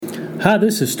Hi,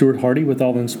 this is Stuart Hardy with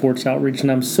All In Sports Outreach,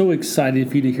 and I'm so excited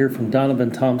for you to hear from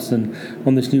Donovan Thompson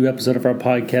on this new episode of our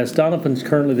podcast. Donovan's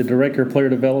currently the Director of Player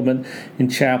Development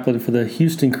and Chaplain for the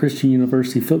Houston Christian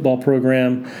University football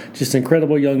program. Just an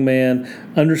incredible young man,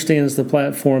 understands the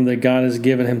platform that God has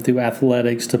given him through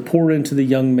athletics to pour into the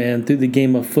young man through the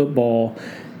game of football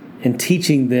and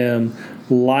teaching them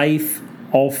life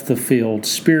off the field,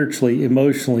 spiritually,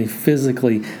 emotionally,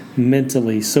 physically,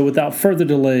 mentally. So without further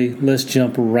delay, let's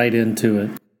jump right into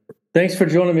it. Thanks for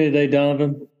joining me today,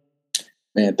 Donovan.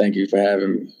 Man, thank you for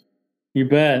having me. You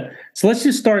bet. So let's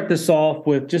just start this off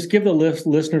with just give the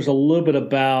listeners a little bit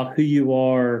about who you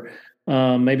are,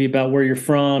 maybe about where you're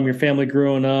from, your family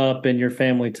growing up, and your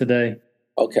family today.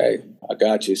 Okay, I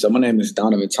got you. So my name is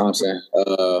Donovan Thompson.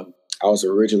 I was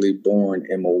originally born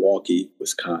in Milwaukee,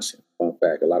 Wisconsin. Fun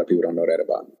fact, a lot of people don't know that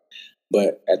about me.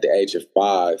 But at the age of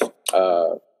 5,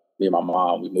 me and my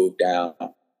mom, we moved down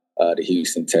to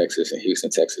Houston, Texas. And Houston,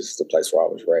 Texas is the place where I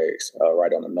was raised,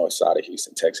 right on the north side of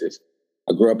Houston, Texas.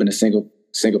 I grew up in a single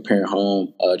parent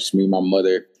home, just me and my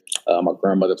mother. My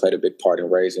grandmother played a big part in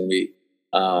raising me.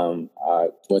 I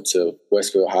went to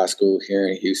Westfield High School here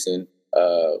in Houston.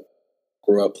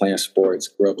 Grew up playing sports,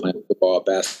 grew up playing football,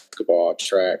 basketball,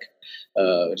 track,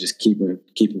 just keeping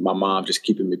my mom, just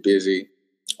keeping me busy.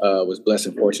 Was blessed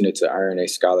and fortunate to earn a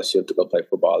scholarship to go play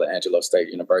football at Angelo State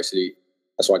University.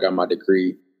 That's where I got my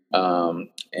degree.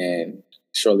 And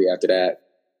shortly after that,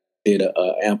 did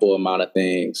an ample amount of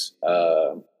things.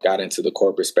 Got into the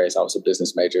corporate space. I was a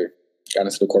business major. Got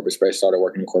into the corporate space, started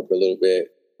working in corporate a little bit,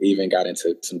 even got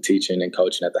into some teaching and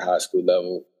coaching at the high school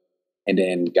level. And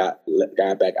then got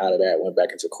back out of that, went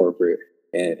back into corporate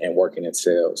and working in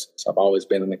sales. So I've always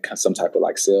been in some type of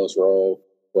like sales role,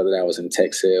 whether that was in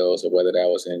tech sales or whether that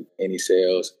was in any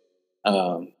sales.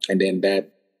 And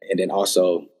then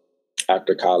also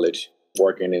after college,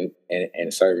 working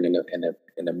and serving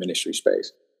in the ministry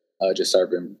space, just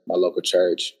serving my local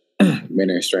church,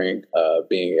 ministering,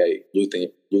 being a youth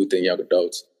and young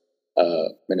adults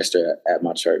minister at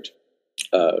my church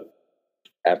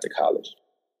after college.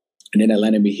 And then that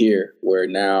landed me here, where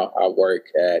now I work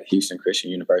at Houston Christian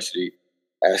University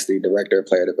as the Director of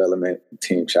Player Development,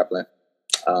 Team Chaplain.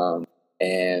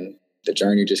 And the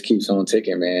journey just keeps on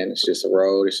ticking, man. It's just a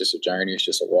road. It's just a journey. It's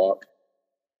just a walk.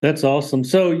 That's awesome.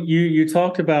 So you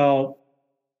talked about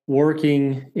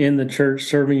working in the church,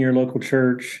 serving your local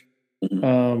church.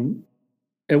 Mm-hmm.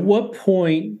 At what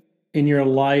point in your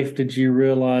life did you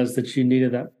realize that you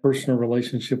needed that personal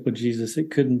relationship with Jesus? It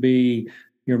couldn't be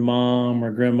your mom or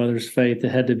grandmother's faith. It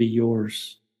had to be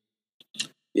yours.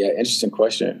 Yeah, interesting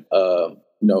question.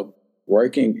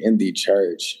 Working in the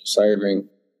church, serving,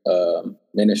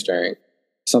 ministering,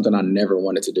 something I never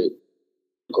wanted to do.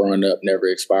 Growing up, never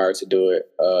aspired to do it.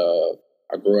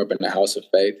 I grew up in the house of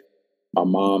faith. My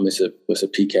mom was a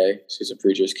PK. She's a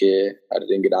preacher's kid. I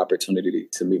didn't get the opportunity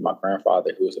to meet my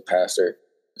grandfather, who was a pastor.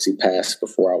 He passed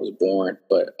before I was born.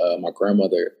 But my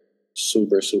grandmother,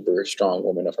 super, super strong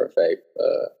woman of her faith.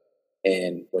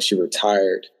 And when she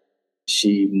retired,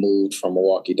 she moved from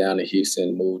Milwaukee down to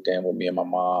Houston, moved in with me and my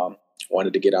mom,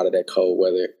 wanted to get out of that cold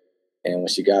weather. And when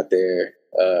she got there,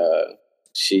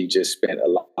 she just spent a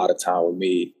lot of time with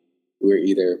me.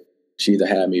 She either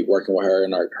had me working with her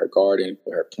in her garden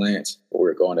with her plants, or we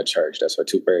were going to church. That's her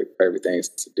two favorite things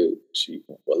to do. She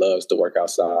loves to work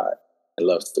outside and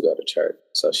loves to go to church.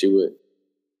 So she would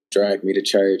drag me to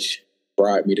church,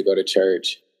 bribe me to go to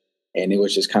church. And it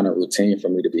was just kind of routine for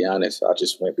me, to be honest. I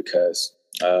just went because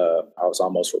I was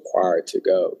almost required to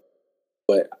go.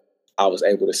 But I was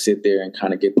able to sit there and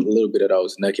kind of get a little bit of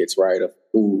those nuggets, right, of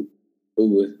who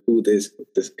this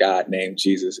God named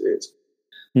Jesus is.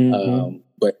 Mm-hmm.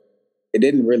 But it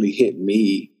didn't really hit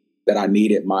me that I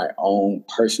needed my own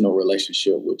personal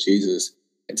relationship with Jesus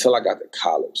until I got to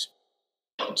college.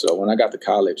 So when I got to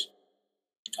college,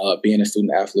 being a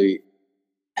student athlete,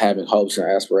 having hopes and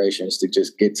aspirations to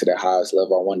just get to the highest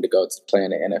level, I wanted to go to play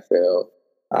in the NFL.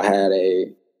 I had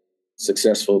a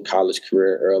successful college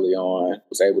career early on,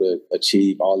 was able to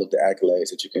achieve all of the accolades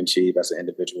that you can achieve as an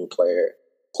individual player,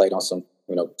 played on some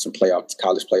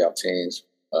college playoff teams,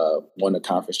 won the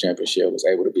conference championship, was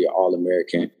able to be an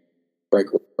All-American, break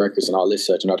records and all this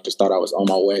such. And I just thought I was on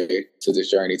my way to this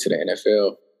journey to the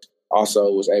NFL.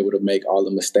 Also was able to make all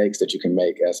the mistakes that you can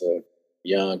make as a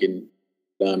young and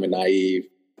dumb and naive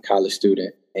college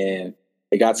student. And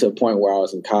it got to a point where I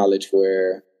was in college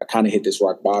where I kind of hit this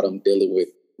rock bottom dealing with,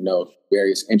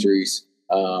 various injuries.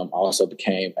 I also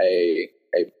became a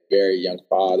very young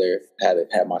father,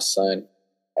 had my son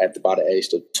at about the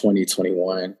age of 20,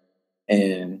 21.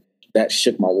 And that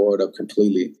shook my world up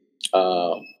completely.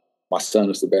 My son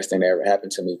was the best thing that ever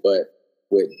happened to me. But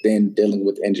with then dealing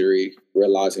with injury,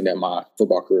 realizing that my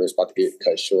football career was about to get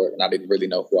cut short, and I didn't really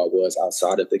know who I was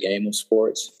outside of the game of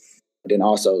sports. And then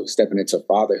also stepping into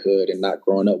fatherhood and not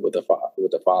growing up with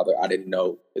a father, I didn't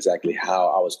know exactly how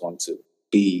I was going to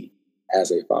be as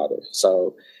a father.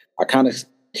 So I kind of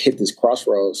hit this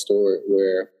crossroads story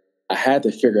where I had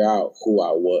to figure out who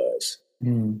I was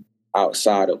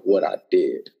outside of what I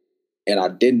did. And I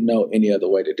didn't know any other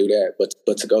way to do that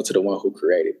but to go to the one who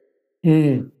created.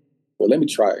 Well, let me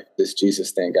try this Jesus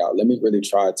thing out. Let me really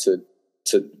try to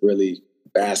really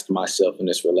bask myself in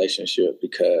this relationship,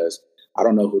 because I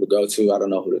don't know who to go to. I don't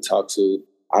know who to talk to.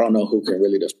 I don't know who can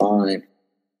really define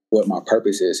what my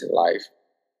purpose is in life.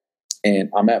 And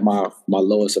I'm at my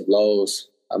lowest of lows.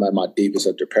 I'm at my deepest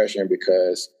of depression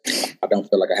because I don't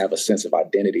feel like I have a sense of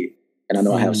identity. And I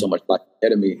know I have so much life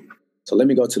ahead of me. So let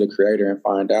me go to the Creator and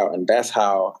find out. And that's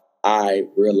how I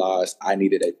realized I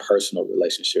needed a personal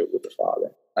relationship with the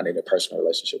Father. I needed a personal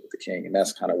relationship with the King. And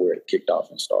that's kind of where it kicked off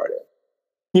and started.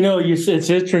 You know, it's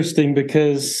interesting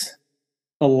because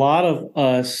a lot of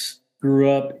us grew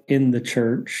up in the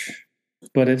church,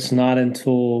 but it's not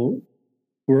until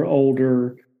we're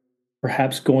older,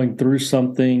 perhaps going through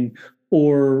something,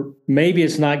 or maybe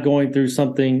it's not going through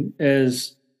something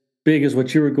as big as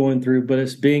what you were going through, but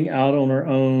it's being out on our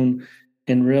own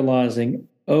and realizing,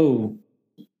 oh,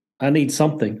 I need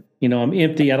something. You know, I'm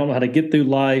empty. I don't know how to get through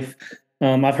life.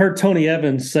 I've heard Tony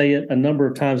Evans say it a number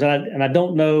of times, and I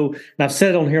don't know, and I've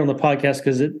said it on here on the podcast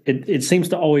because it seems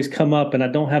to always come up, and I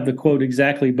don't have the quote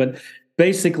exactly, but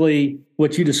basically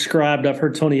what you described, I've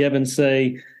heard Tony Evans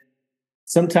say,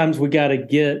 sometimes we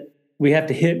have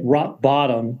to hit rock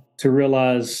bottom to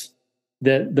realize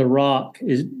that the rock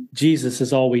is Jesus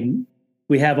is all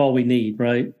we have all we need,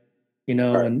 right? You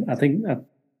know, right. And I think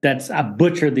I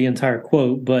butchered the entire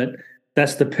quote, but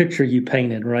that's the picture you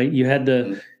painted, right? He had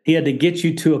to get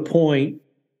you to a point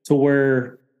to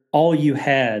where all you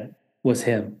had was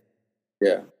him.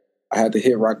 Yeah. I had to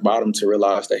hit rock bottom to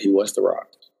realize that he was the rock.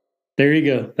 There you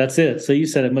go. That's it. So you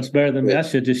said it much better than me. I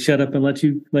should just shut up and let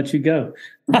you go.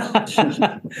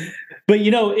 But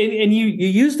you know, and you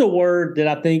used a word that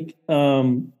I think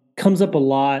comes up a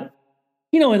lot,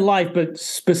 you know, in life, but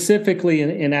specifically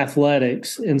in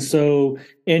athletics. And so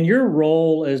in your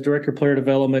role as Director of Player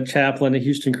Development, Chaplain at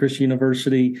Houston Christian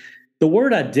University, the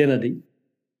word identity,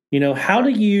 you know, how do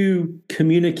you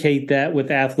communicate that with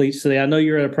athletes today? I know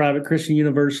you're at a private Christian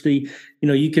university. You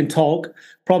know, you can talk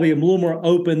probably a little more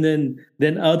open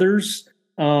than others.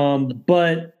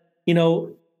 But, you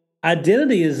know,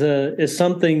 identity is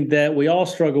something that we all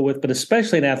struggle with, but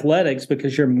especially in athletics,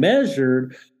 because you're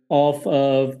measured off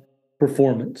of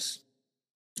performance,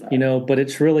 you know, but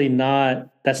it's really not,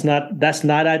 that's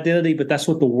not identity, but that's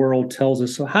what the world tells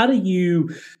us. So how do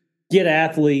you get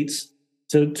athletes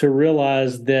to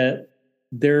realize that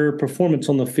their performance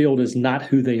on the field is not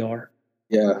who they are?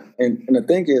 Yeah. And the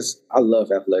thing is, I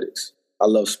love athletics. I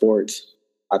love sports.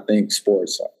 I think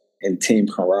sports and team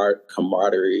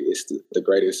camaraderie is the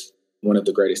greatest, one of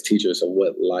the greatest teachers of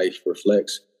what life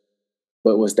reflects.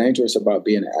 But what's dangerous about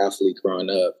being an athlete growing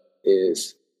up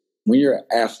is when you're an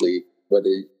athlete, whether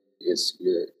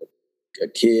you're a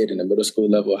kid in the middle school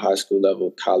level, high school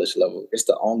level, college level, it's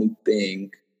the only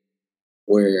thing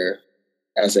where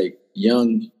as a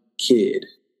young kid,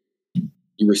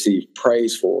 you receive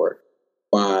praise for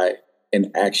by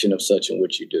an action of such in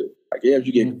which you do. Like, yeah, if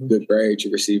you get good grades,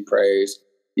 you receive praise.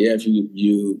 Yeah, if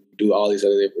you do all these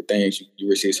other different things, you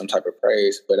receive some type of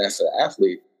praise. But as an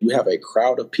athlete, you have a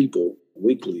crowd of people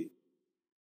weekly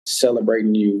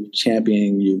celebrating you,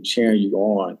 championing you, cheering you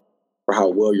on for how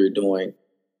well you're doing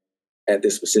at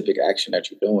this specific action that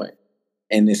you're doing.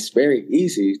 And it's very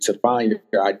easy to find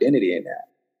your identity in that.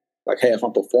 Like, hey, if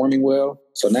I'm performing well,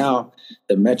 so now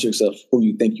the metrics of who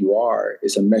you think you are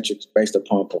is a metric based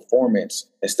upon performance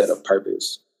instead of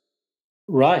purpose.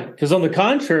 Right. Because on the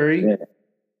contrary,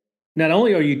 not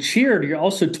only are you cheered, you're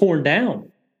also torn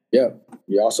down. Yeah,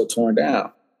 you're also torn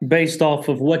down. Based off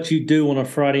of what you do on a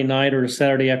Friday night or a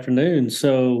Saturday afternoon.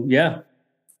 So, yeah.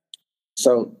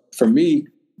 So for me,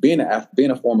 being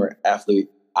a former athlete,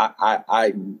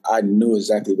 I knew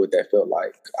exactly what that felt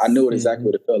like. I knew exactly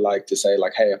what it felt like to say,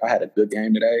 like, hey, if I had a good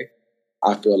game today,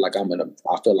 I feel like I'm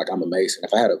amazing.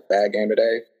 If I had a bad game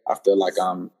today, I feel like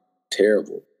I'm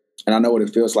terrible. And I know what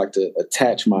it feels like to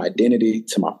attach my identity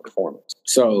to my performance.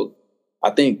 So I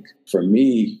think for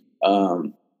me,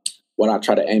 what I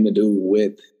try to aim to do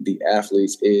with the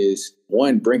athletes is,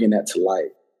 one, bringing that to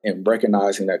light and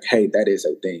recognizing that, hey, that is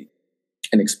a thing,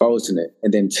 and exposing it.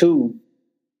 And then two,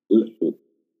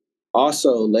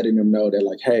 also letting them know that,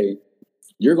 like, hey,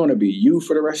 you're going to be you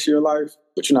for the rest of your life,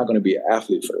 but you're not going to be an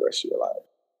athlete for the rest of your life.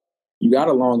 you got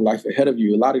a long life ahead of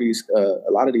you. A lot of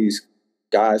these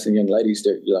guys and young ladies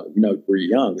that we're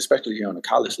young, especially here on the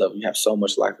college level. You have so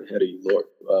much life ahead of you,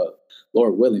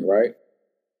 Lord willing, right?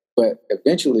 But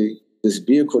eventually, this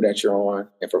vehicle that you're on,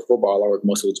 and for football, I work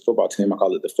mostly with the football team. I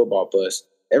call it the football bus.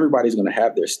 Everybody's going to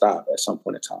have their stop at some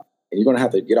point in time, and you're going to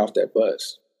have to get off that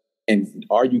bus. And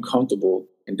are you comfortable?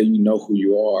 And do you know who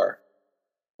you are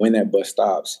when that bus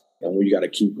stops, and when you got to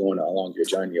keep going along your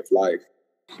journey of life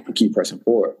and keep pressing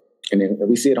forward? And then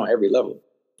we see it on every level.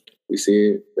 We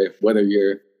see it whether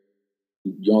you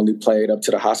only played up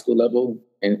to the high school level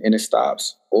and it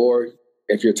stops, or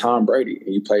if you're Tom Brady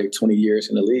and you played 20 years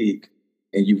in the league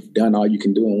and you've done all you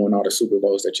can do and won all the Super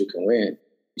Bowls that you can win,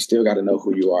 you still got to know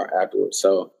who you are afterwards.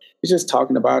 So it's just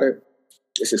talking about it.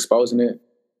 It's exposing it.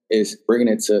 It's bringing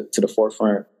it to the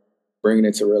forefront, bringing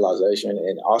it to realization,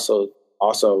 and also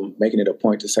making it a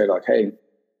point to say, like, hey,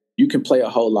 you can play a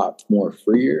whole lot more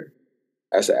freer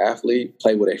as an athlete,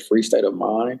 play with a free state of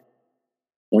mind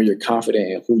when you're confident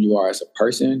in who you are as a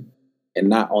person and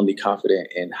not only confident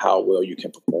in how well you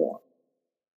can perform.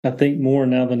 I think more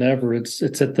now than ever, it's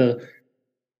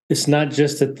not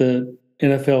just at the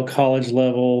NFL college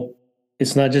level.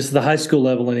 It's not just the high school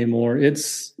level anymore.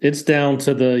 It's down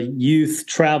to the youth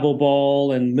travel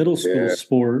ball and middle school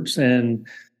sports. And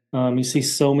you see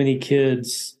so many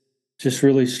kids just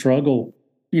really struggle,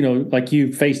 like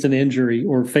you faced an injury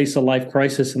or face a life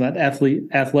crisis and that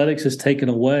athletics is taken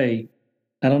away.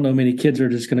 I don't know many kids are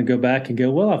just going to go back and go,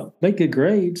 well, I make good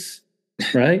grades,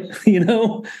 right?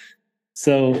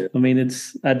 So, I mean,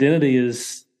 it's identity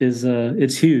is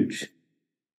it's huge.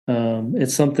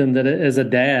 It's something that as a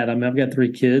dad, I mean, I've got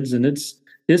 3 kids, and it's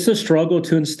a struggle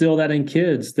to instill that in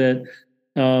kids that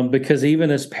because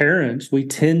even as parents, we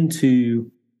tend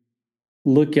to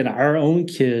look at our own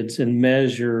kids and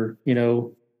measure,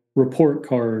 report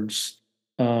cards,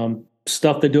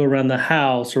 stuff they do around the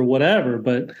house or whatever,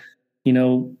 but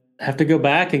have to go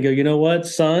back and go, you know what,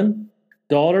 son,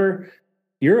 daughter,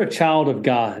 you're a child of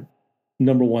God.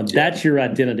 Number one, that's your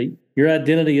identity. Your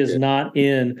identity is not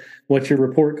in what your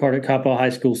report card at Coppell High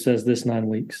School says this 9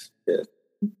 weeks. Yeah.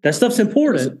 That stuff's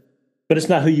important, but it's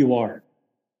not who you are.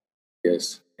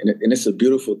 Yes. And it's a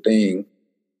beautiful thing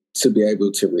to be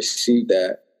able to receive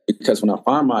that, because when I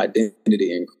find my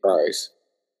identity in Christ,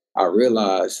 I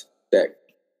realize that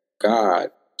God,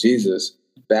 Jesus,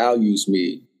 values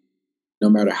me no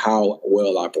matter how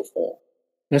well I perform.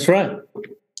 That's right.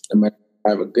 No matter if I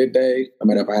have a good day, no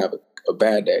matter if I have a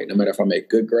bad day, no matter if I make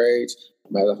good grades,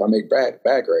 no matter if I make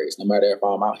bad grades, no matter if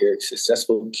I'm out here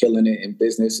successful, killing it in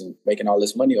business and making all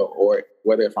this money, or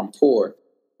whether if I'm poor,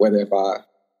 whether if I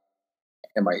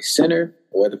am a sinner,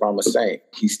 or whether if I'm a saint,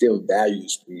 he still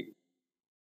values me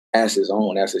as his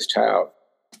own, as his child,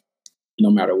 no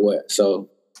matter what. So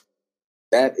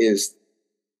that is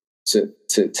to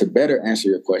better answer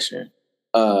your question.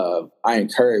 I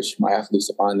encourage my athletes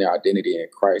to find their identity in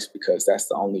Christ, because that's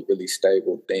the only really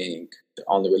stable thing, the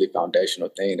only really foundational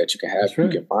thing that you can have.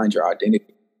 Right. You can find your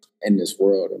identity in this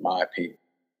world, in my opinion.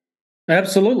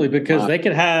 Absolutely, because they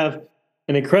could have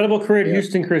an incredible career at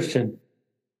Houston Christian,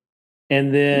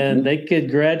 and then they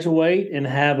could graduate and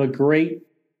have a great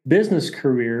business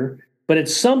career. But at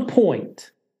some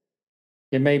point,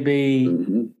 it may be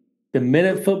the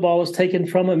minute football is taken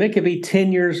from them. It could be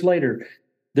 10 years later.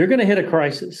 They're going to hit a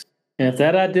crisis. And if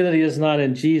that identity is not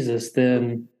in Jesus,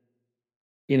 then,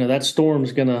 that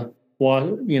storm's going to,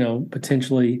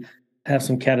 potentially have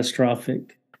some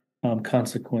catastrophic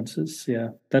consequences.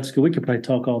 Yeah, that's good. We could probably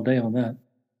talk all day on that.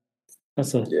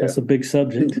 That's a big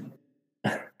subject.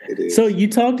 It is. So you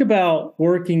talked about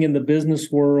working in the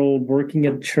business world, working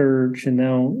at church, and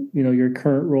now, your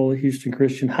current role at Houston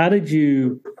Christian. How did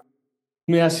you...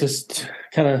 Let me ask just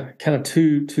kind of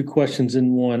two questions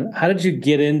in one. How did you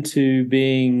get into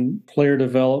being player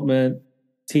development,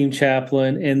 team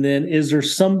chaplain? And then is there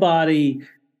somebody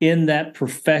in that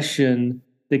profession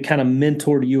that kind of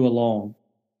mentored you along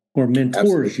or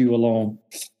mentors you along?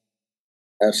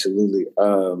 Absolutely.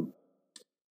 How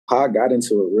I got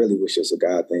into it really was just a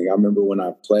God thing. I remember when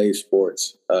I played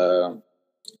sports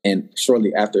and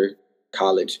shortly after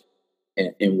college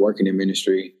and working in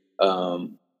ministry,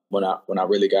 when I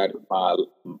really got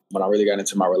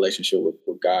into my relationship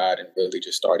with God and really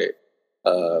just started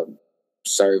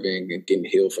serving and getting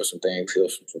healed for some things,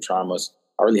 healed from some traumas,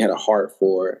 I really had a heart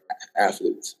for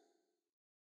athletes.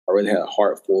 I really had a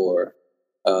heart for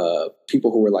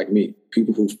people who were like me,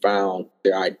 people who found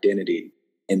their identity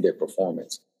in their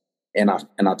performance. And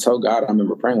I told God, I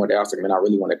remember praying one day, I was like, man, I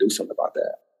really want to do something about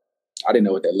that. I didn't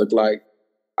know what that looked like.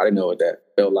 I didn't know what that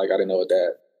felt like. I didn't know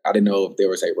if there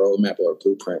was a roadmap or a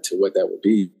blueprint to what that would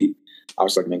be. I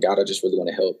was like, man, God, I just really want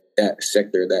to help that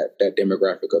sector, that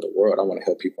demographic of the world. I want to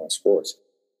help people in sports.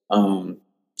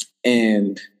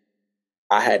 And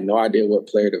I had no idea what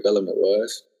player development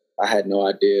was. I had no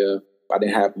idea. I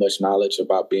didn't have much knowledge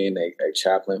about being a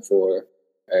chaplain for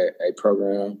a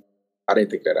program. I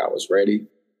didn't think that I was ready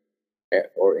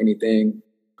or anything.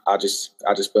 I just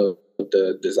felt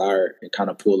the desire and kind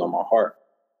of pull on my heart.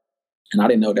 And I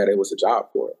didn't know that it was a job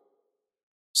for it.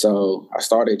 So I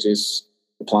started just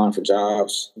applying for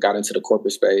jobs, got into the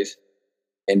corporate space,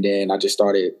 and then I just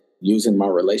started using my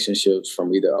relationships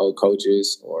from either old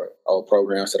coaches or old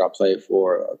programs that I played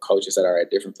for, or coaches that are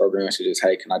at different programs to just,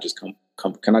 hey, can I just come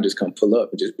pull up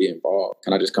and just be involved?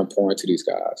 Can I just come pour into these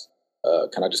guys?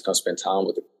 Can I just come spend time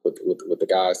with the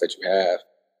guys that you have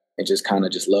and just kind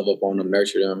of just love up on them,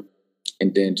 nurture them,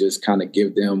 and then just kind of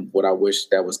give them what I wish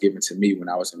that was given to me when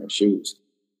I was in their shoes.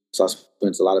 So I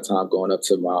spent a lot of time going up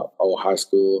to my old high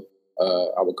school.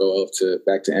 I would go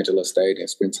back to Angela State and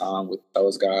spend time with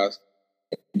those guys.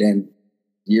 And then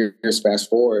years fast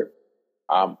forward,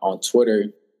 I'm on Twitter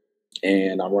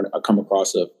and I come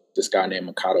across this guy named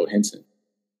Mikado Henson,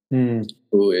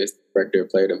 who is director of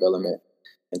player development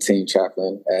and team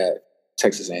chaplain at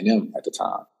Texas A&M at the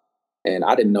time. And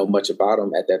I didn't know much about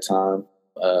him at that time.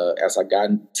 As I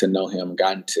gotten to know him,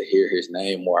 gotten to hear his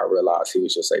name more, I realized he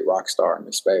was just a rock star in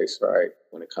the space, right?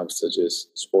 When it comes to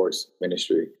just sports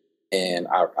ministry. And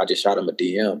I just shot him a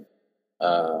DM.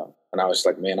 And I was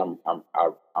like, man,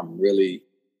 I'm really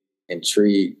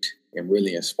intrigued and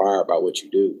really inspired by what you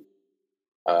do.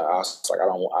 I was like, I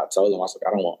told him, I was like,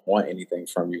 I don't want anything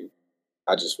from you.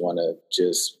 I just want to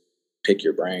just pick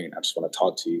your brain. I just want to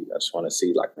talk to you. I just want to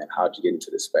see, like, man, how'd you get into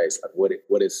this space? Like,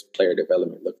 what does player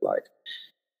development look like?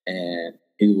 And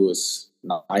he was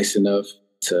nice enough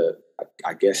to,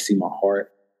 I guess, see my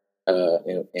heart.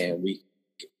 And we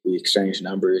exchanged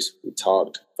numbers. We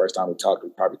talked. First time we talked, we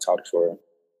probably talked for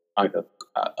like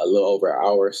a little over an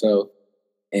hour or so.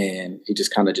 And he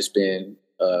just kind of just been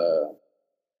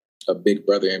a big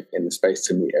brother in the space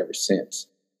to me ever since.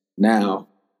 Now,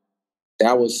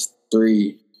 that was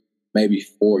 3, maybe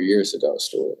 4 years ago,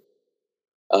 Stuart.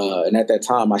 And at that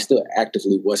time, I still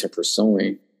actively wasn't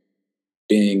pursuing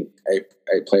being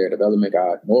a player development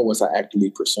guy, nor was I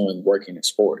actively pursuing working in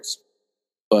sports.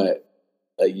 But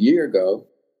a year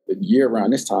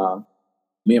around this time,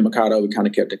 me and Mikado, we kind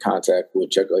of kept in contact. We'll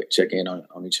check in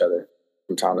on each other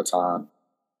from time to time.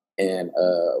 And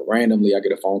randomly, I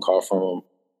get a phone call from him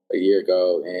a year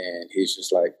ago, and he's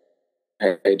just like,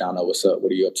 hey, Donna, what's up?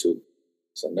 What are you up to?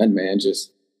 So nothing, man,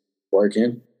 just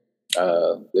working,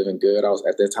 living good.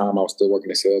 At that time, I was still working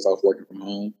in sales. I was working from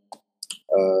home,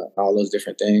 all those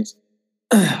different things.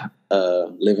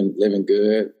 Living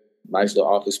good. Nice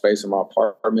little office space in my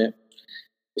apartment.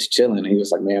 It's chilling. And he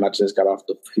was like, man,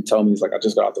 he told me, I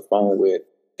just got off the phone with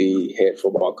the head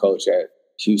football coach at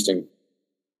Houston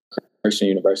Christian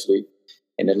University,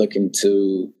 and they're looking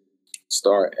to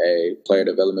start a player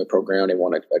development program. They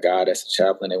want a guy that's a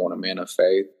chaplain. They want a man of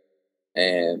faith.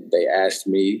 And they asked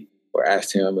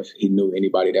him if he knew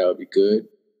anybody that would be good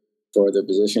for the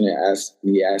position.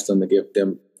 He asked them to give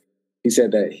them, he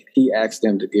said that he asked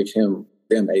them to give them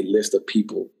a list of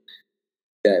people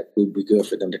that would be good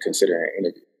for them to consider an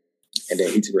interview. And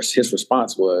then his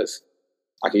response was,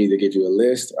 I can either give you a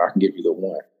list or I can give you the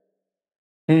one.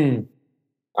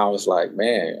 I was like,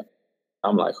 man,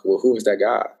 I'm like, well, who is that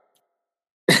guy?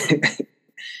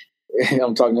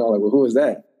 I'm talking to him like, well, who is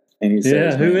that? And he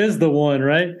says, who is the one,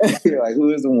 right? Like, who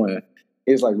is the one?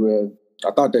 He's like, well,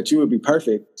 I thought that you would be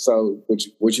perfect. So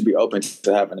would you be open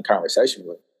to having a conversation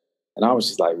with? And I was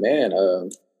just like, man, I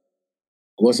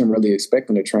wasn't really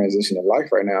expecting a transition in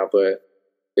life right now, but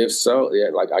if so, yeah,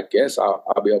 like, I guess I'll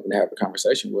be open to have a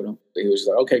conversation with him. He was just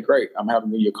like, okay, great. I'm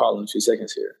having you call in 2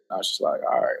 seconds here. And I was just like,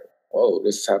 all right, whoa,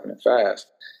 this is happening fast.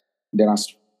 And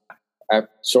then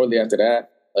shortly after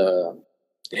that, the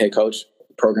head coach of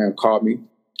the program called me.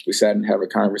 We sat and had a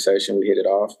conversation. We hit it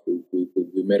off.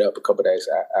 We met up a couple of days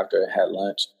after I had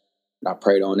lunch, and I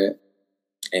prayed on it.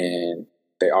 And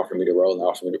they offered me the role and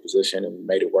offered me the position, and we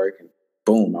made it work. And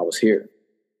boom, I was here.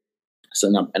 So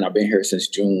I've been here since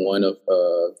June 1 of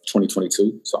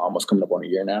 2022, so almost coming up on a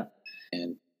year now.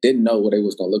 And didn't know what it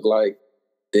was going to look like.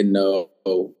 Didn't know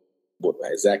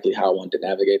exactly how I wanted to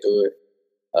navigate through it.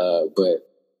 But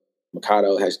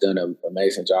Mikado has done an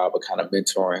amazing job of kind of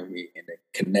mentoring me and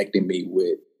connecting me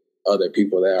with other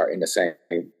people that are in the same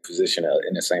position,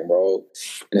 in the same role.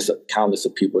 And it's countless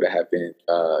of people that have been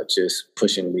just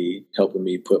pushing me, helping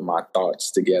me put my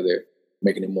thoughts together,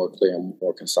 making it more clear and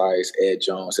more concise. Ed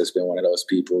Jones has been one of those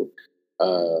people.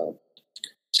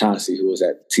 Chauncey, who was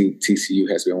at TCU,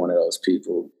 has been one of those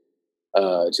people.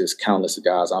 just countless of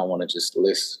guys. I don't want to just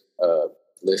list. I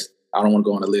don't want to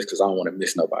go on a list because I don't want to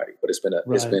miss nobody. But it's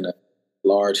been a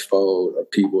large fold of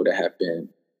people that have been.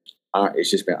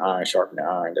 It's just been iron sharpening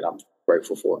iron that I'm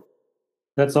grateful for.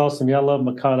 That's awesome. Yeah, I love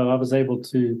Mikado. I was able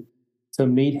to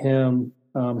meet him.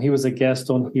 He was a guest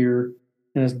on here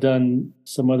and has done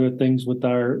some other things with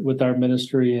our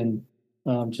ministry, and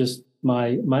just my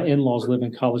in-laws live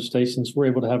in College Station, so we're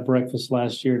able to have breakfast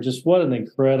last year. Just what an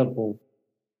incredible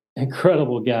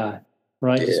guy,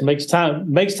 right? Yeah. Just makes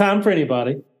time for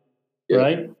anybody, yeah.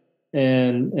 right?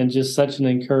 And just such an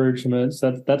encouragement.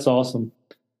 So that's awesome.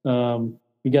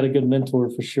 You got a good mentor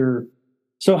for sure.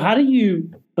 So let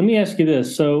me ask you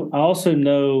this. So I also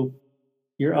know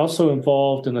you're also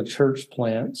involved in a church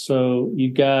plant. So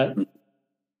you got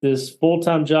this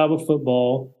full-time job of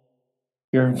football.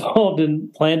 You're involved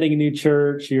in planting a new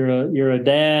church. You're a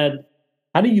dad.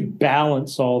 How do you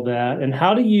balance all that? And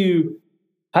how do you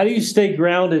stay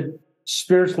grounded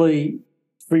spiritually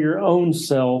for your own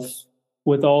self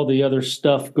with all the other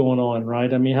stuff going on,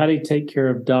 right? I mean, how do you take care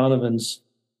of Donovan's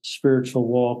spiritual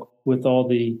walk with all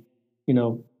the,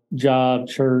 job,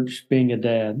 church, being a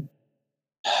dad?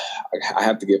 I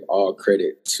have to give all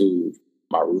credit to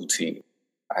my routine.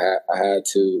 I had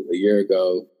to a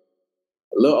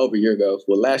little over a year ago,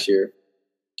 last year,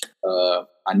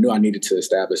 I knew I needed to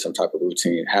establish some type of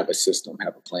routine, have a system,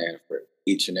 have a plan for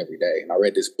each and every day. And I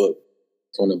read this book.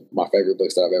 It's one of my favorite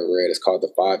books that I've ever read. It's called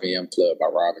The 5 a.m. Club by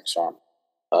Robin Sharma.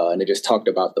 And it just talked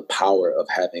about the power of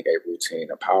having a routine,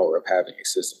 the power of having a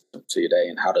system to your day,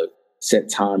 and how to set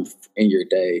time in your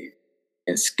day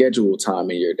and schedule time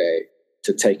in your day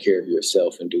to take care of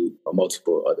yourself and do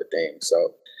multiple other things.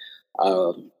 So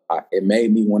it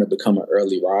made me want to become an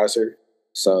early riser.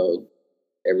 So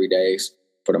every day,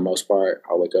 for the most part,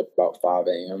 I wake up about 5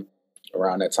 a.m.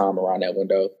 around that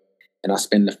window. And I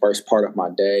spend the first part of my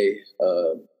day,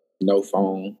 no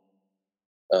phone,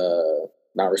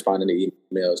 not responding to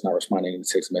emails, not responding to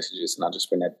text messages. And I just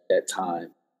spend that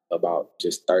time, about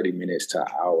just 30 minutes to an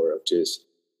hour of just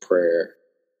prayer,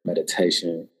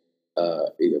 meditation,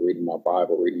 either reading my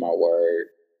Bible, reading my word,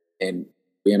 and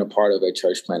being a part of a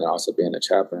church plant and also being a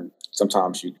chaplain.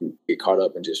 Sometimes you can get caught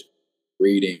up in just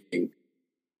reading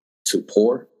to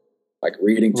pour, like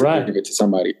reading to give it to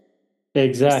somebody.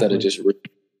 Exactly. Instead of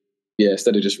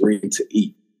just reading to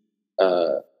eat.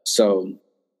 So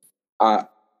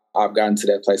I've gotten to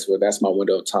that place where that's my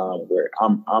window of time where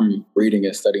I'm reading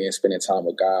and studying and spending time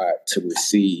with God to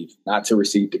receive, not to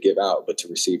receive to give out, but to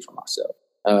receive for myself.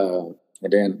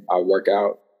 And then I work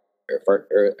out.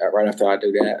 Right after I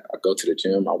do that, I go to the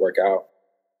gym, I work out.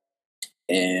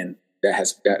 And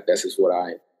that's just what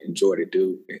I enjoy to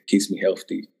do. It keeps me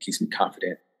healthy, keeps me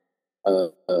confident.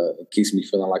 It keeps me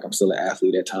feeling like I'm still an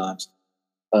athlete at times.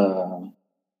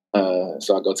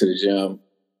 So I go to the gym,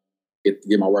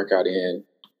 get my workout in,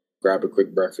 grab a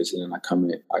quick breakfast, and then I come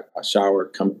in, I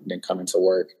shower, then come into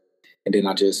work. And then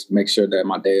I just make sure that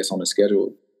my day is on the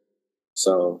schedule.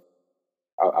 So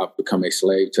I've become a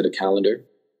slave to the calendar.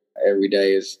 Every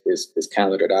day is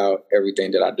calendared out.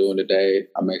 Everything that I do in the day,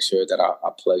 I make sure that I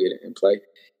plug it in play.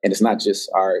 And it's not just,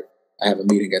 all right, I have a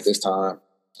meeting at this time.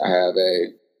 I have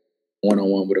a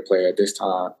one-on-one with a player at this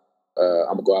time. I'm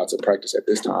going to go out to practice at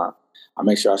this time. I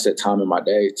make sure I set time in my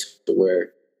day to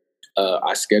where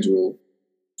I schedule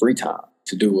free time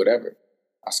to do whatever.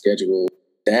 I schedule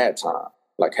dad time.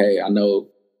 Like, hey, I know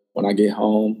when I get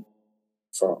home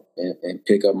and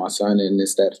pick up my son, and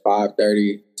it's that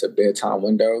 5:30 to bedtime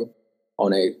window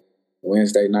on a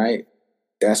Wednesday night,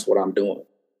 that's what I'm doing.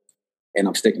 And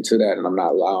I'm sticking to that, and I'm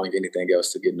not allowing anything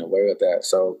else to get in the way of that.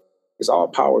 So it's all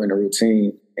power in the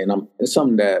routine. And it's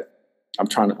something that I'm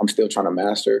still trying to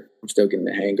master. I'm still getting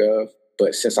the hang of.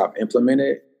 But since I've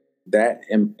implemented that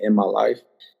in my life,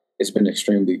 it's been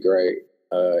extremely great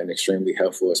and extremely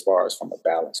helpful as far as from a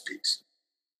balance piece.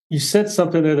 You said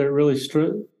something there that really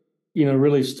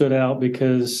stood out,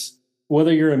 because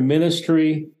whether you're in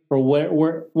ministry or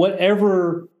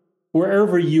wherever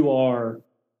you are,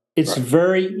 it's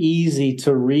very easy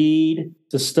to read,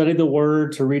 to study the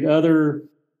word, to read other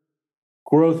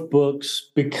growth books,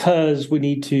 because we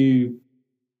need to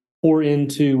pour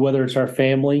into, whether it's our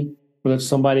family, whether it's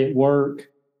somebody at work,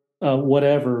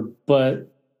 whatever. But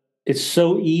it's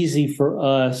so easy for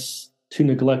us to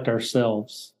neglect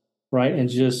ourselves, right? And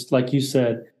just like you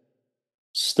said,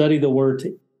 study the word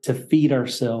to feed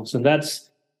ourselves. And that's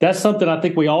something I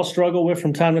think we all struggle with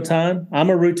from time to time. I'm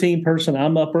a routine person.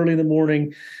 I'm up early in the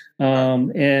morning.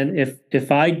 And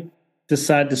if I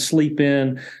decide to sleep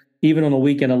in, even on the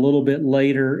weekend, a little bit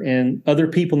later, and other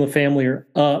people in the family are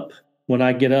up when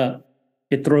I get up,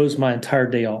 it throws my entire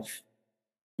day off.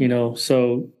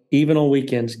 So even on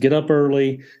weekends. Get up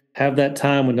early, have that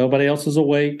time when nobody else is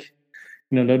awake,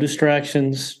 no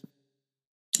distractions.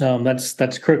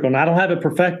 That's critical. And I don't have it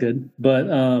perfected, but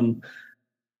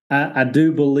I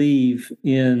do believe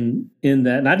in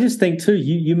that. And I just think too,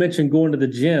 you mentioned going to the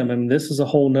gym, and this is a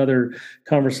whole nother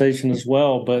conversation as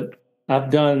well, but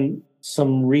I've done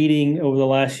some reading over the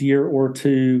last year or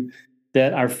two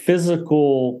that our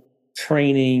physical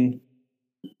training,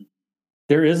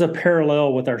 there is a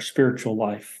parallel with our spiritual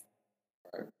life,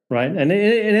 right? And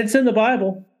it's in the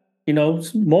Bible,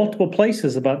 multiple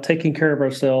places about taking care of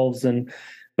ourselves.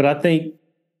 But I think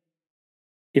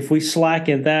if we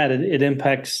slacken that, it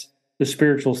impacts the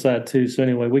spiritual side too. So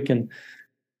anyway,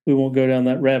 we won't go down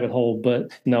that rabbit hole,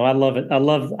 but no, I love it.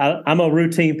 I'm a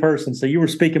routine person. So you were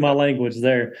speaking my language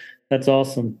there. That's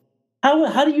awesome.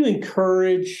 How do you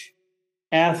encourage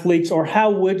athletes, or how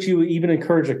would you even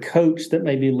encourage a coach that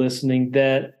may be listening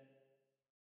that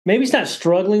maybe it's not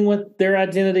struggling with their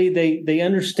identity? They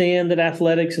understand that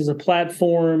athletics is a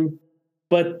platform,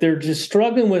 but they're just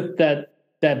struggling with that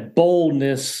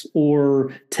boldness,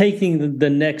 or taking the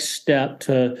next step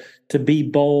to be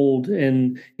bold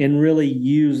and really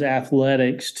use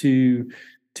athletics to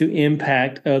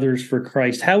impact others for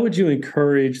Christ. How would you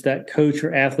encourage that coach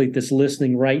or athlete that's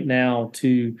listening right now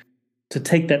to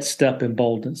take that step in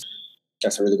boldness?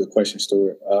 That's a really good question,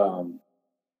 Stuart.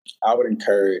 I would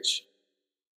encourage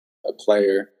a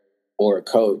player or a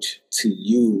coach to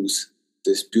use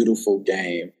this beautiful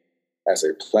game as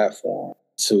a platform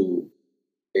to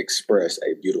express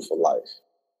a beautiful life.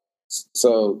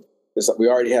 So we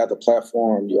already have the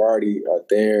platform. You already are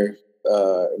there.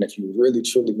 And if you really,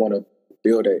 truly want to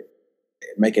build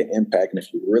make an impact, and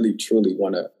if you really, truly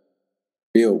want to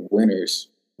build winners,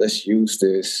 let's use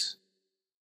this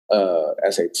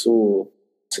as a tool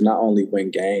to not only win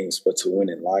games, but to win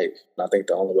in life. And I think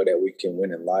the only way that we can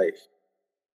win in life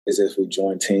is if we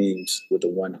join teams with the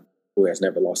one who has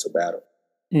never lost a battle.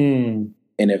 And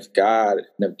if God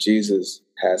and if Jesus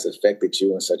has affected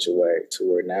you in such a way to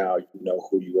where now you know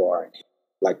who you are.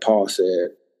 Like Paul said,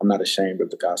 I'm not ashamed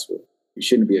of the gospel. You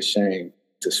shouldn't be ashamed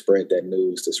to spread that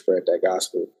news, to spread that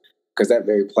gospel, because that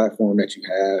very platform that you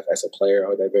have as a player,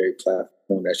 or that very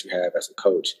platform that you have as a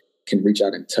coach, can reach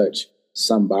out and touch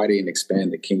somebody and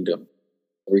expand the kingdom.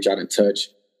 Reach out and touch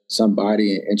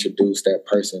somebody and introduce that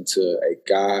person to a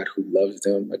God who loves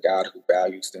them, a God who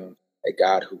values them, a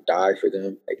God who died for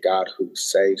them, a God who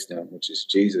saves them, which is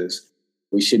Jesus.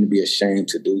 We shouldn't be ashamed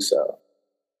to do so.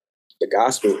 The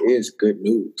gospel is good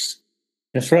news.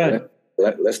 That's right.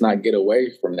 Let's not get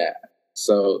away from that.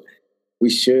 So we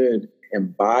should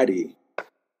embody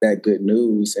that good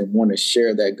news and want to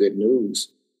share that good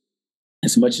news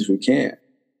as much as we can.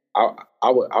 I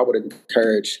would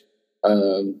encourage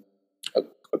a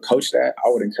coach that. I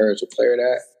would encourage a player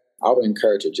that. I would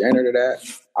encourage a janitor that.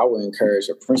 I would encourage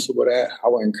a principal that. I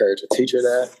would encourage a teacher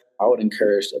that. I would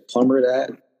encourage a plumber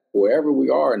that. Wherever we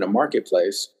are in the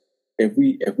marketplace, if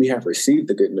we have received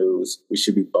the good news, we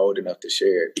should be bold enough to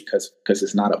share it because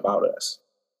it's not about us.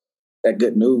 That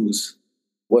good news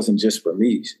wasn't just for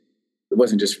me. It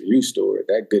wasn't just for you, Stuart.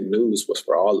 That good news was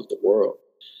for all of the world.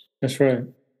 That's right.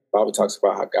 The Bible talks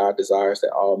about how God desires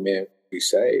that all men be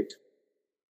saved.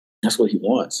 That's what he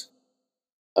wants.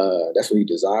 That's what he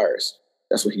desires.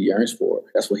 That's what he yearns for.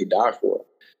 That's what he died for.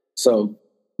 So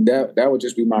that would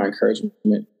just be my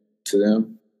encouragement to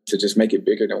them, to just make it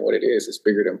bigger than what it is. It's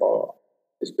bigger than ball.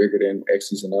 It's bigger than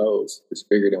X's and O's. It's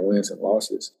bigger than wins and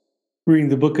losses. Reading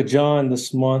the book of John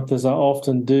this month, as I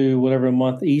often do, whatever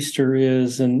month Easter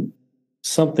is, and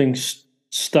something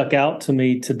stuck out to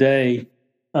me today.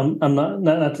 I'm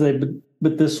not today,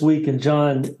 but this week in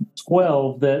John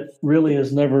 12 that really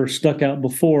has never stuck out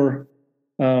before.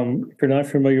 If you're not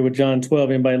familiar with John 12,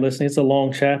 anybody listening, it's a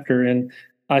long chapter, and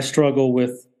I struggle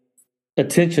with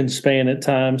attention span at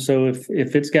times. So if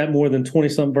it's got more than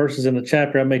 20-some verses in the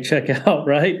chapter, I may check out,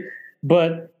 right?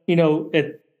 But,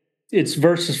 it's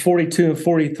verses 42 and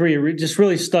 43. It just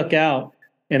really stuck out,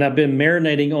 and I've been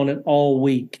marinating on it all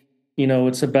week.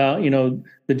 It's about,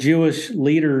 the Jewish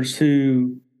leaders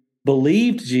who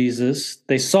believed Jesus.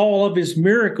 They saw all of his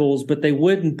miracles, but they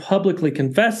wouldn't publicly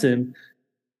confess him.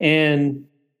 And,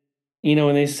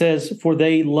 and he says, for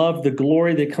they love the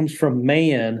glory that comes from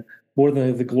man more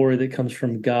than the glory that comes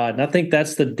from God. And I think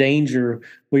that's the danger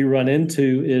we run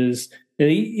into is,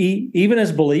 even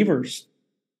as believers,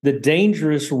 the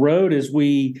dangerous road is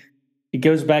it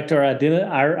goes back to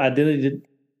our identity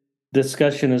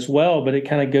discussion as well, but it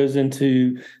kind of goes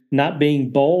into not being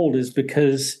bold is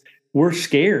because we're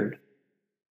scared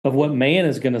of what man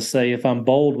is going to say. If I'm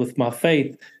bold with my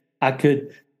faith, I could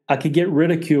get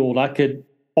ridiculed. I could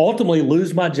ultimately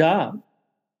lose my job.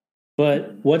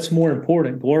 But what's more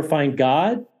important, glorifying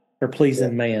God or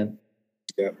pleasing man?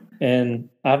 Yeah. And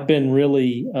I've been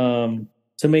really,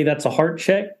 to me, that's a heart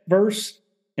check verse.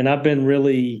 And I've been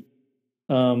really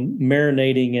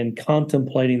marinating and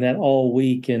contemplating that all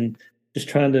week and just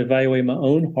trying to evaluate my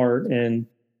own heart. And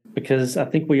because I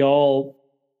think we all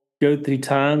go through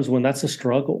times when that's a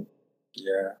struggle.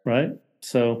 Yeah. Right.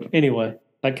 So anyway,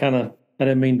 I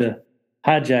didn't mean to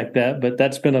hijack that, but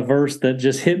that's been a verse that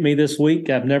just hit me this week.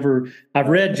 I've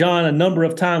read John a number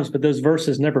of times, but those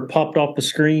verses never popped off the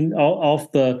screen,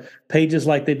 off the pages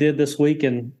like they did this week,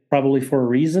 and probably for a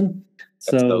reason.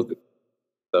 So good.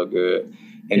 So good.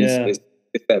 And it's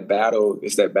that battle.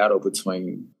 It's that battle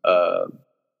between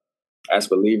as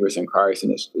believers in Christ,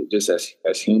 and it's just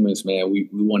as humans, man, we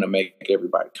want to make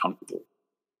everybody comfortable.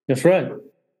 That's right.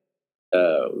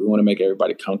 We want to make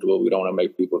everybody comfortable. We don't want to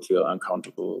make people feel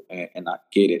uncomfortable, and I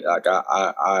get it. Like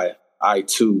I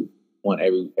too want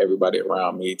everybody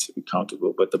around me to be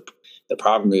comfortable. But the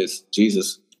problem is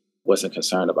Jesus wasn't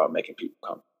concerned about making people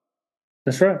comfortable.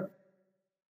 That's right.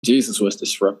 Jesus was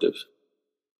disruptive.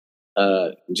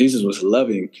 Jesus was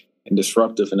loving and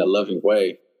disruptive in a loving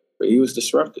way, but he was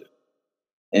disruptive,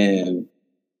 and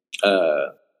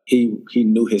he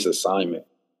knew his assignment.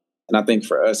 And I think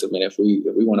for us, I mean, if we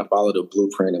want to follow the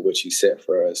blueprint in which he set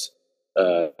for us,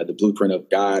 the blueprint of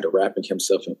God wrapping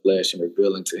himself in flesh and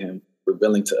revealing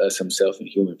to us himself in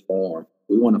human form,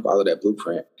 we want to follow that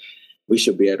blueprint. We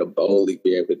should be able to boldly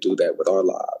be able to do that with our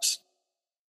lives.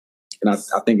 And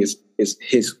I think it's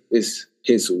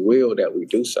his will that we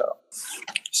do so.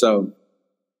 So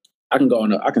I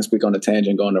can speak on a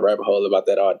tangent, go on the rabbit hole about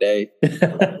that all day.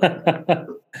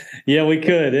 Yeah, we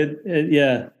could.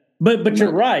 Yeah. But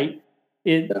you're right.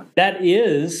 That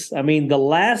is, I mean, the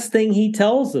last thing he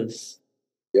tells us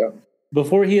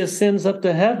before he ascends up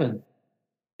to heaven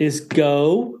is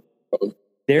go,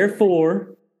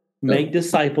 therefore, make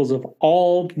disciples of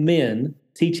all men,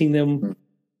 teaching them,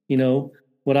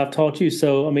 what I've taught you.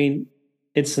 So, I mean,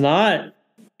 it's not,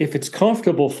 if it's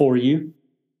comfortable for you,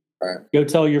 go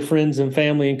tell your friends and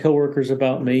family and coworkers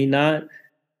about me. Not,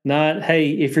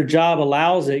 hey, if your job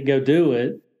allows it, go do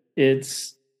it.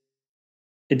 It's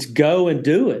go and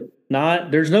do it.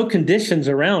 There's no conditions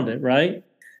around it, right?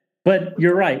 But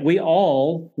you're right. We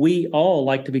all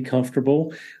like to be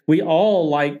comfortable. We all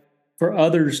like for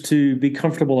others to be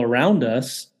comfortable around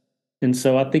us. And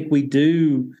so I think we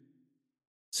do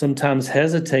sometimes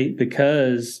hesitate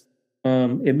because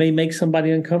it may make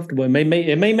somebody uncomfortable. It may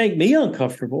make me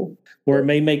uncomfortable, or it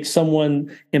may make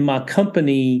someone in my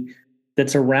company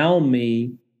that's around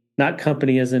me, not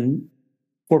company as in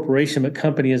corporation, but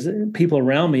company as people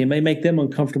around me, it may make them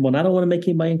uncomfortable. And I don't want to make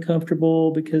anybody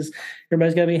uncomfortable because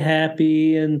everybody's got to be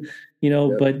happy. And,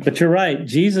 but you're right.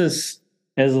 Jesus,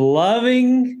 as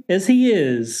loving as he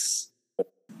is,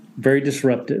 very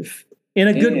disruptive in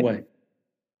a good way.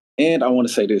 And I want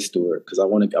to say this, Stuart, because I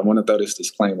want to throw this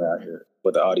disclaimer out here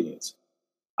for the audience.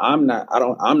 I'm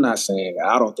not saying,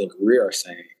 I don't think we are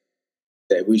saying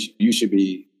that you should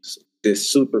be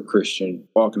this super Christian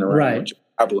walking around with your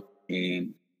Bible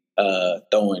and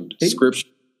throwing scripture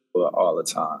all the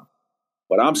time.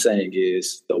 What I'm saying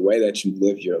is the way that you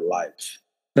live your life.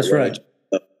 That's right.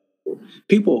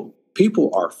 People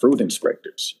are fruit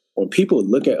inspectors. When people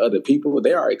look at other people,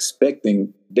 they are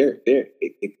expecting they're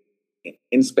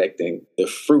inspecting the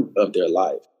fruit of their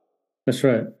life. That's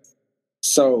right.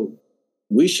 So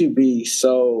we should be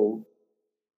so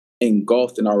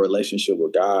engulfed in our relationship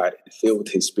with God and filled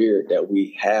with his spirit that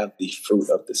we have the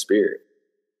fruit of the spirit.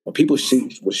 When people see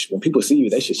you,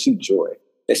 they should see joy.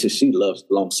 They should see love,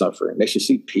 long suffering. They should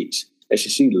see peace. They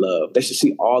should see love. They should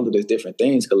see all of these different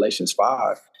things. Galatians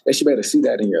 5. They should be able to see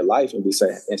that in your life and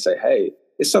say, hey,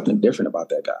 it's something different about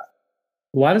that guy.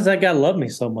 Why does that guy love me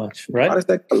so much? Right? Why does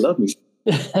that guy love me?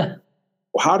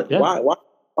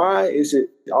 Why is it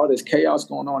all this chaos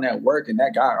going on at work and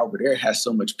that guy over there has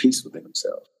so much peace within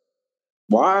himself?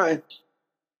 Why?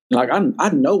 Like I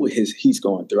know what he's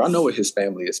going through. I know what his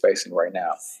family is facing right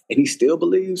now, and he still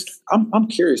believes. I'm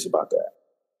curious about that.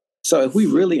 So if we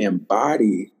really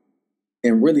embody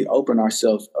and really open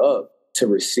ourselves up to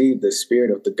receive the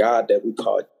spirit of the God that we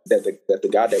call that the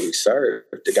God that we serve,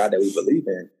 the God that we believe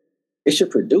in, it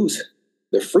should produce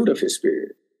the fruit of his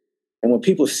spirit. And when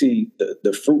people see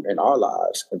the fruit in our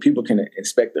lives, and people can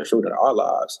inspect the fruit in our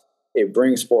lives, it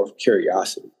brings forth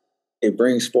curiosity. It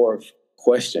brings forth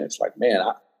questions like, man,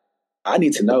 I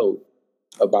need to know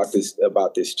about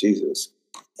this Jesus.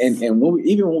 And when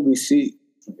we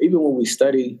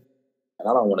study, and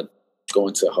I don't want to go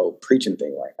into a whole preaching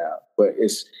thing right now, but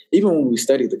it's even when we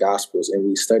study the Gospels and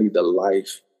we study the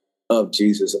life of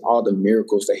Jesus and all the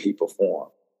miracles that he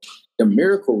performed, the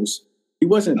miracles, he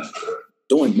wasn't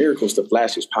doing miracles to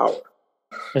flash his power.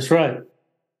 That's right.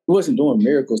 He wasn't doing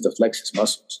miracles to flex his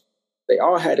muscles. They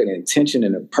all had an intention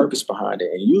and a purpose behind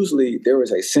it. And usually there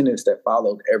was a sentence that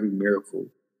followed every miracle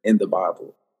in the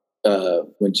Bible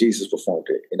when Jesus performed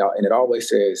it. And it always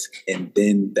says, and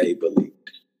then they believed.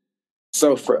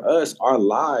 So for us, our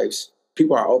lives,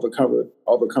 people are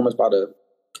overcomers by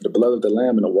the blood of the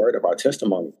Lamb and the word of our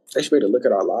testimony. They should be able to look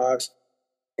at our lives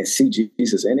and see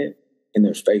Jesus in it, and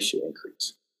their faith should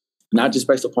increase. Not just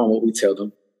based upon what we tell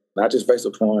them, not just based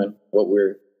upon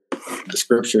the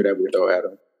scripture that we throw at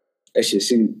them. They should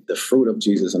see the fruit of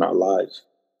Jesus in our lives,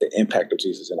 the impact of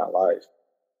Jesus in our life,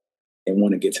 and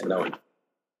want to get to know him.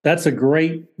 That's a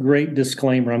great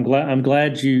disclaimer. I'm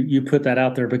glad you put that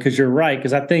out there, because you're right.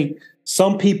 Because I think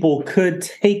some people could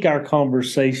take our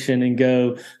conversation and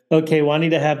go, okay, well, I need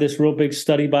to have this real big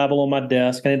study Bible on my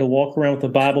desk. I need to walk around with the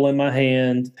Bible in my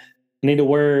hand. I need to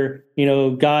wear,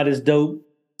 God is dope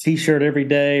T-shirt every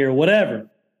day or whatever,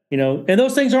 and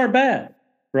those things aren't bad,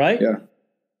 right? Yeah.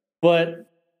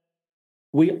 But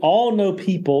we all know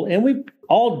people, and we've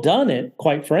all done it,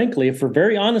 quite frankly. If we're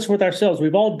very honest with ourselves,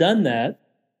 we've all done that,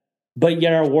 but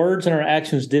yet our words and our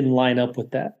actions didn't line up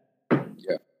with that.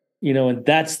 Yeah. And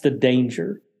that's the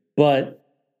danger. But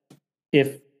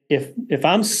if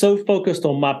I'm so focused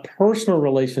on my personal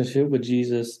relationship with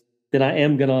Jesus, then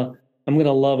I'm gonna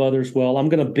love others well. I'm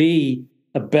gonna be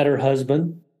a better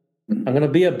husband. I'm gonna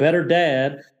be a better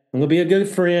dad. I'm gonna be a good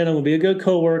friend. I'm gonna be a good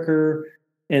coworker.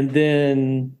 And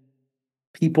then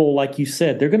people, like you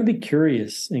said, they're gonna be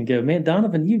curious and go, man,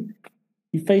 Donovan, you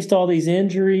faced all these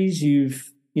injuries. You're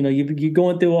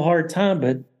going through a hard time,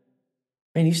 but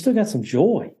man, you still got some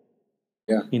joy.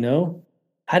 Yeah.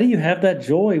 How do you have that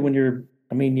joy when you're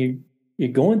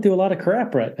going through a lot of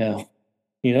crap right now,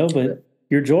 but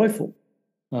you're joyful.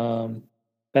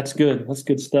 That's good. That's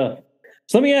good stuff.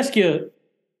 So let me ask you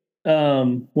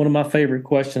one of my favorite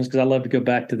questions, because I love to go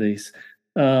back to these.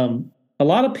 A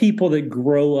lot of people that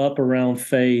grow up around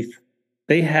faith,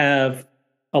 they have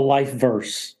a life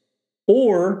verse.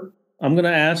 Or I'm going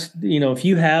to ask, if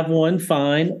you have one,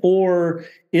 fine. Or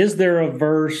is there a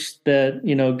verse that,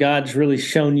 God's really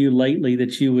shown you lately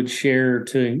that you would share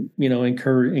to,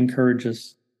 encourage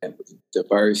us? The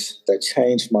verse that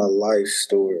changed my life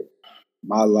story,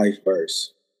 my life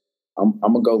verse. I'm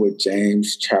going to go with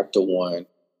James chapter 1,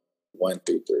 1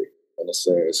 through 3. And it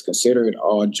says, consider it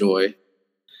all joy,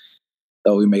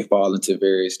 though we may fall into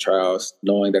various trials,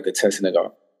 knowing that the testing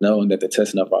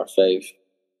of our faith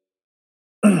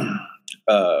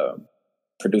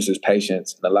produces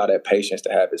patience, and allow that patience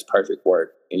to have its perfect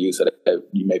work in you, so that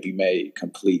you may be made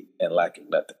complete and lacking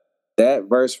nothing. That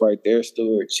verse right there,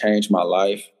 Stuart, changed my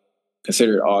life.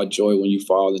 Consider it all joy when you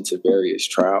fall into various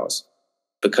trials,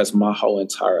 because my whole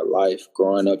entire life,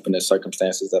 growing up in the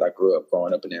circumstances that I grew up,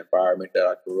 growing up in the environment that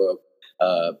I grew up,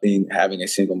 having a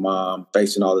single mom,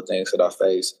 facing all the things that I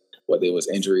faced, whether it was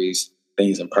injuries,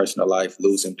 things in personal life,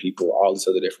 losing people, all these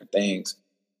other different things.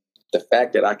 The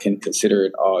fact that I can consider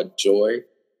it all joy,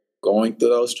 going through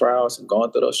those trials and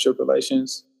going through those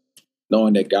tribulations,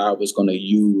 knowing that God was going to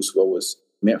use what was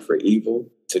meant for evil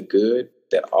to good,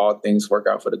 that all things work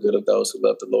out for the good of those who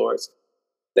love the Lord,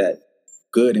 that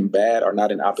good and bad are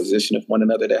not in opposition of one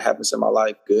another. That happens in my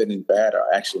life. Good and bad are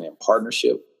actually in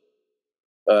partnership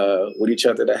with each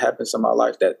other. That happens in my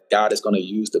life, that God is going to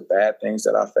use the bad things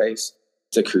that I face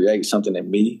to create something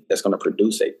in me that's going to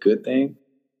produce a good thing.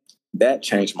 That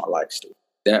changed my life story.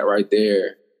 That right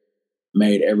there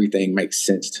made everything make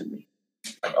sense to me.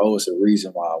 Like, oh, it's a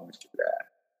reason why I went through that.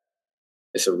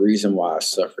 It's a reason why I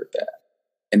suffered that.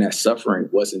 And that suffering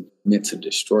wasn't meant to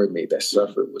destroy me. That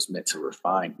suffering was meant to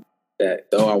refine me. That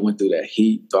though I went through that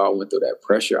heat, though I went through that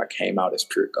pressure, I came out as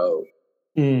pure gold.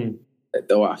 That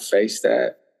though I faced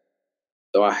that,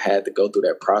 though I had to go through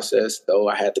that process, though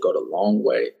I had to go the long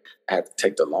way, I had to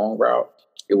take the long route,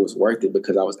 it was worth it,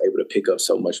 because I was able to pick up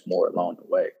so much more along the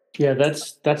way. Yeah,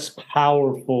 that's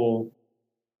powerful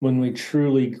when we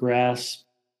truly grasp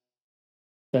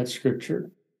that scripture,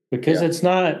 because it's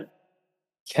not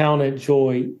count it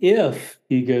joy if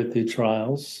you go through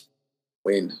trials.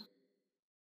 When.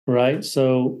 Right?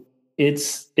 So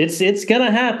it's going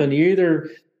to happen. You either,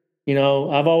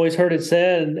 I've always heard it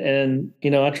said, and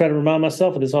I try to remind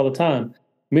myself of this all the time.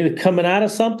 I'm either coming out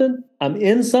of something, I'm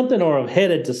in something, or I'm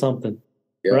headed to something.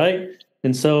 Yep. Right?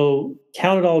 And so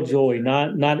count it all joy,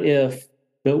 not if,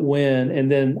 but when.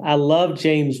 And then I love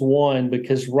James 1,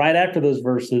 because right after those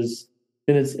verses,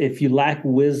 then it's, if you lack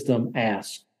wisdom,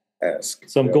 ask.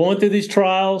 So I'm going through these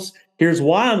trials. Here's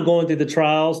why I'm going through the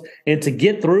trials. And to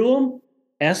get through them,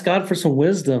 ask God for some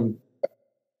wisdom,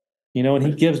 and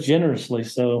he gives generously.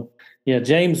 So Yeah,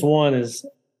 James 1 is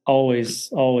always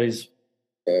always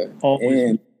And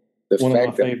one the of my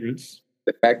fact that favorites.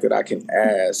 the fact that I can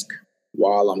ask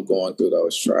while I'm going through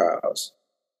those trials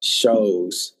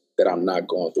shows that I'm not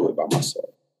going through it by myself.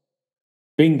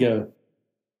 Bingo.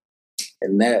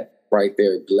 And that right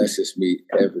there blesses me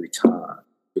every time,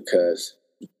 because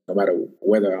no matter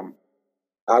whether I'm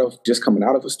coming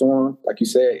out of a storm, like you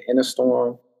said, in a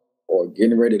storm, or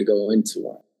getting ready to go into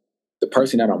one, the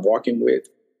person that I'm walking with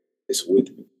is with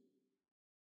me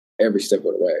every step of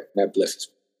the way. That blesses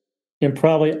me. And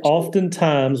probably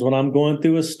oftentimes when I'm going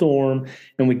through a storm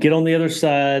and we get on the other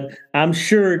side, I'm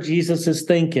sure Jesus is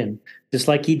thinking, just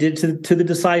like he did to the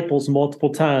disciples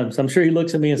multiple times. I'm sure he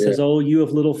looks at me and says, "Oh, you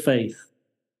of little faith.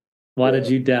 Why did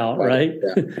you doubt?" Right?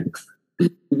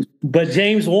 But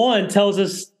James 1 tells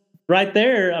us right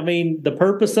there, I mean, the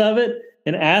purpose of it,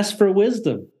 and ask for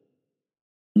wisdom,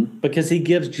 because he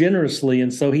gives generously.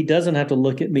 And so he doesn't have to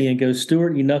look at me and go,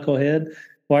 "Stuart, you knucklehead,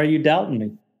 why are you doubting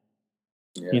me?"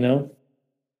 Yeah. You know,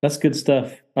 that's good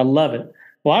stuff. I love it.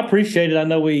 Well, I appreciate it. I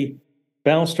know we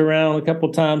bounced around a couple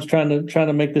of times trying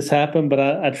to make this happen, but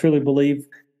I truly believe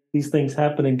these things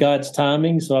happen in God's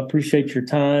timing. So I appreciate your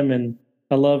time, and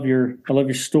I love your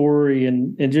story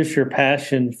and just your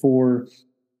passion for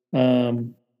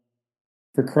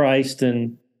Christ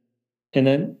and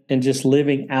just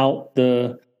living out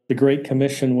the Great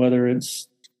Commission, whether it's,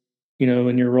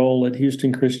 in your role at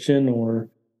Houston Christian or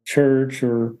church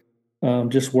or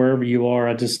just wherever you are.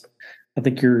 I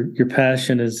think your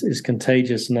passion is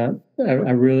contagious, and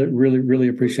I really, really, really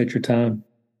appreciate your time.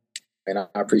 And I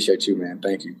appreciate you, man.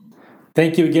 Thank you.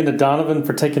 Thank you again to Donovan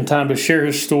for taking time to share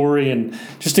his story and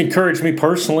just encourage me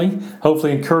personally,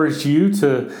 hopefully encourage you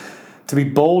to be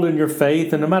bold in your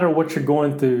faith, and no matter what you're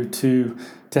going through, to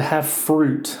have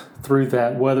fruit through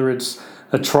that, whether it's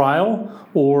a trial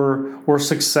or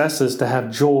successes, to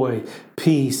have joy,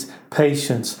 peace,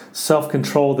 patience,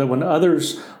 self-control, that when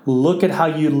others look at how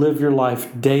you live your life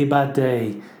day by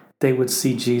day, they would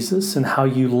see Jesus and how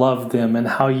you love them and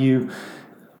how you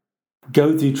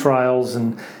go through trials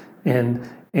and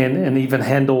even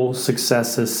handle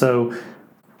successes. So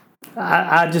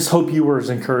I just hope you were as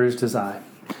encouraged as I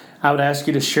would ask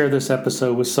you to share this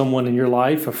episode with someone in your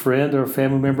life, a friend or a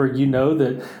family member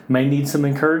that may need some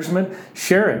encouragement.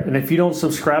 Share it. And if you don't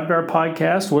subscribe to our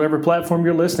podcast, whatever platform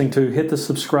you're listening to, hit the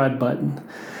subscribe button.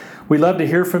 We love to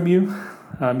hear from you.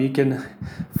 You can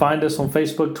find us on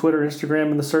Facebook, Twitter, Instagram.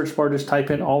 In the search bar, just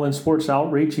type in All In Sports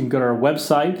Outreach. You can go to our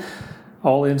website,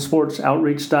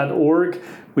 allinsportsoutreach.org.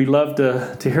 We love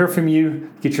to hear from you,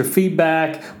 get your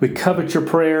feedback. We covet your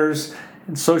prayers.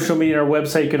 And social media, our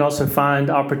website, you can also find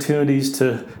opportunities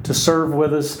to serve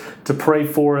with us, to pray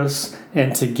for us,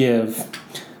 and to give.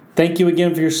 Thank you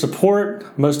again for your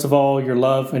support. Most of all, your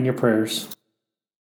love and your prayers.